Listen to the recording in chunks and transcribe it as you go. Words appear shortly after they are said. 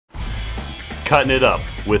cutting it up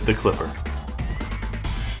with the Clipper.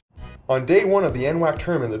 On day one of the NWAACC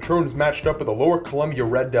tournament, the Trojans matched up with the Lower Columbia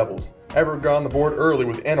Red Devils. Everett got on the board early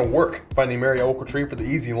with NWAACC finding Mary Ochiltree for the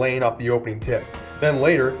easy lane off the opening tip. Then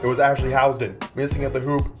later, it was Ashley Hovde missing at the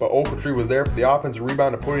hoop, but Ochiltree was there for the offensive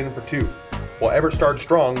rebound to put it in for two. While Everett started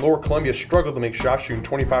strong, Lower Columbia struggled to make shots, shooting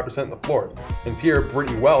 25% on the floor. And here,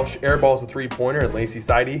 Brittany Welsh airballs the three-pointer, and Lacey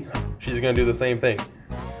Seide, she's going to do the same thing,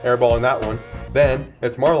 airballing that one. Then,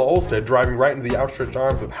 it's Marla Olsted driving right into the outstretched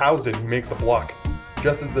arms of Hovde, who makes a block.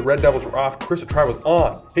 Just as the Red Devils were off, Krista Try was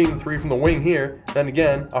on, hitting the three from the wing here, then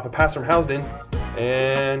again, off a pass from Hovde,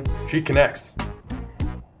 and she connects.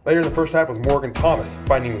 Later in the first half was Morgan Thomas,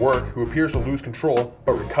 finding work, who appears to lose control,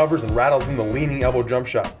 but recovers and rattles in the leaning elbow jump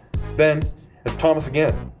shot. Then, it's Thomas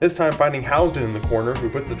again, this time finding Hovde in the corner, who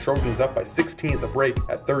puts the Trojans up by 16 at the break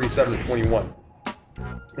at 37-21.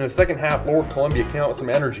 In the second half, Lower Columbia came out with some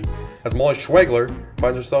energy, as Molly Schwegler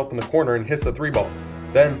finds herself in the corner and hits the three ball.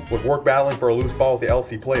 Then, with work battling for a loose ball with the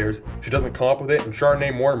LC players, she doesn't come up with it, and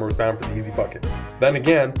Chardonnay Mortimer was found for the easy bucket. Then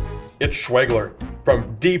again, it's Schwegler.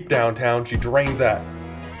 From deep downtown, she drains that.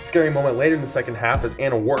 Scary moment later in the second half as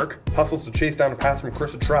Anna Work hustles to chase down a pass from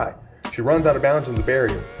Krista Try. She runs out of bounds in the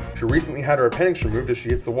barrier. She recently had her appendix removed as she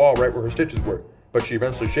hits the wall right where her stitches were, but she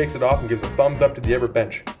eventually shakes it off and gives a thumbs up to the Everett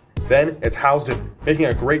bench. Then, it's Hovde making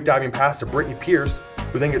a great diving pass to Brittany Pierce,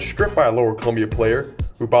 who then gets stripped by a Lower Columbia player,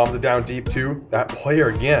 who bombs it down deep to that player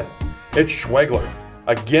again. It's Schwegler,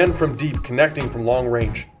 again from deep, connecting from long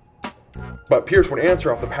range. But Pierce would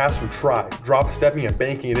answer off the pass from Try, drop-stepping and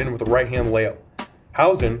banking it in with a right-hand layup.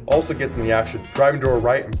 Hovde also gets in the action, driving to her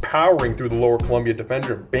right and powering through the Lower Columbia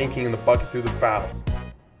defender and banking in the bucket through the foul.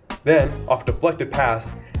 Then, off a deflected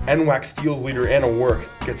pass, NWAACC steals leader Anna Work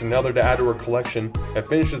gets another to add to her collection and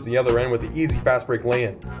finishes the other end with the easy fast break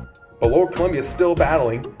lay-in. But Lower Columbia is still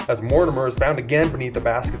battling, as Mortimer is found again beneath the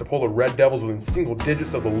basket to pull the Red Devils within single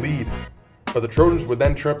digits of the lead. But the Trojans would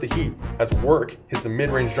then turn up the heat, as Work hits a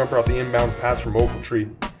mid-range jumper off the inbounds pass from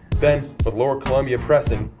Ochiltree. Then, with Lower Columbia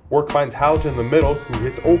pressing, Work finds Hovde in the middle, who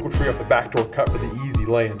hits Ochiltree off the backdoor cut for the easy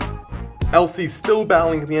lay-in. LC still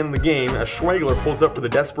battling at the end of the game as Schwegler pulls up for the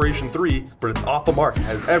desperation three, but it's off the mark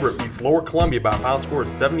as Everett beats Lower Columbia by a final score of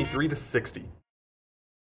 73-60.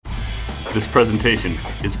 This presentation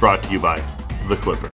is brought to you by the Clipper.